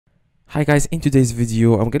Hi guys, in today's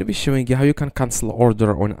video I'm going to be showing you how you can cancel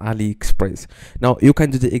order on AliExpress. Now you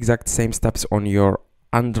can do the exact same steps on your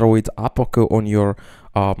Android app, okay, on your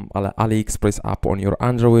AliExpress app on your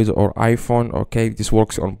Android or iPhone. Okay, this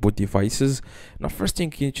works on both devices. Now first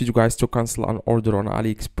thing you need to do, guys, to cancel an order on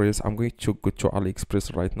AliExpress, I'm going to go to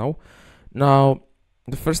AliExpress right now. Now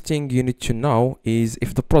the first thing you need to know is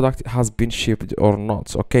if the product has been shipped or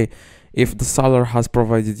not. Okay, if the seller has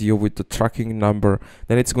provided you with the tracking number,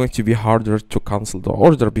 then it's going to be harder to cancel the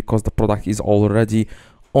order because the product is already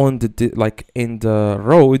on the like in the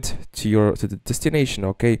road to the destination.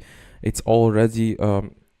 Okay, it's already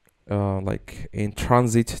like in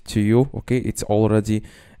transit to you. Okay, it's already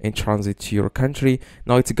in transit to your country.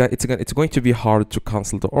 Now it's going to be hard to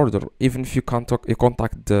cancel the order. Even if you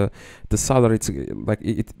contact the seller, it's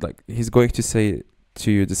like he's going to say to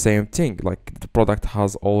you the same thing, like the product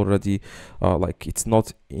has already like it's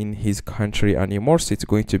not in his country anymore, so it's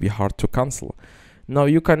going to be hard to cancel. Now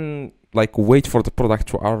you can like wait for the product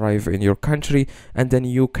to arrive in your country, and then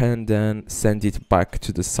you can then send it back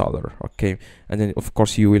to the seller. Okay, and then of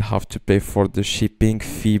course you will have to pay for the shipping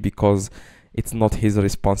fee because it's not his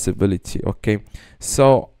responsibility. Okay,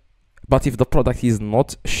 so but if the product is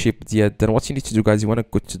not shipped yet, then what you need to do, guys, you want to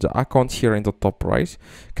go to the account here in the top right,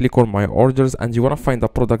 click on my orders, and you want to find the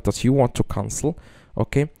product that you want to cancel.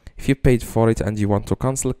 Okay, if you paid for it and you want to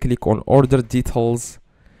cancel, click on order details,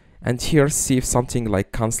 and here see if something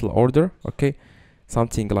like cancel order. Okay,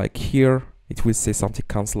 something like here it will say something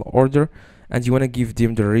cancel order, and you want to give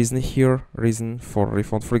them the reason here, reason for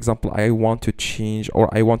refund. For example, I want to change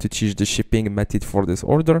the shipping method for this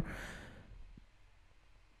order,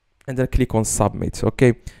 and then click on submit.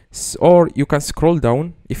 Okay, or you can scroll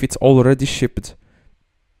down if it's already shipped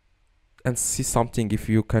and see something. If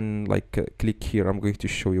you can like click here, I'm going to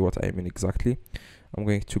show you what I mean exactly. I'm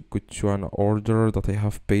going to go to an order that I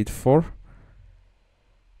have paid for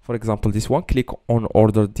example this one. Click on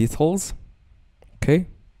order details. Okay,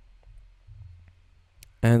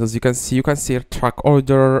 and as you can see here, track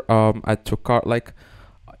order, add to cart. Like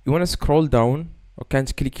you want to scroll down, okay,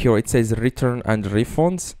 and click here, it says return and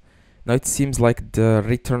refunds. Now it seems like the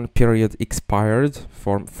return period expired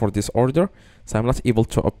for this order, so I'm not able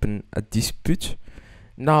to open a dispute.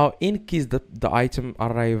 Now in case the item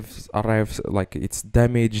arrives like it's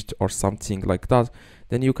damaged or something like that,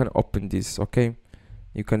 then you can open this. Okay,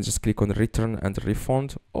 you can just click on return and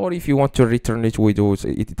refund, or if you want to return it with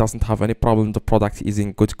it doesn't have any problem, the product is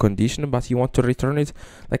in good condition, but you want to return it,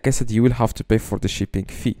 like I said, you will have to pay for the shipping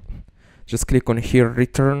fee. Just click on here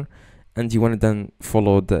return, and you want to then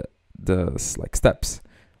follow the like steps.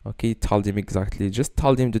 Okay, tell them exactly, just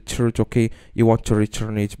tell them the truth. Okay, you want to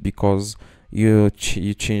return it because you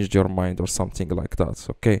changed your mind or something like that.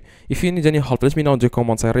 Okay, if you need any help, let me know in the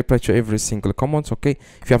comments. I reply to every single comment. Okay,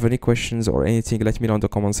 if you have any questions or anything, let me know in the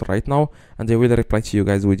comments right now, and I will reply to you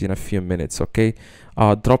guys within a few minutes. Okay,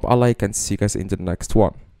 drop a like, and see you guys in the next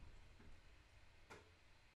one.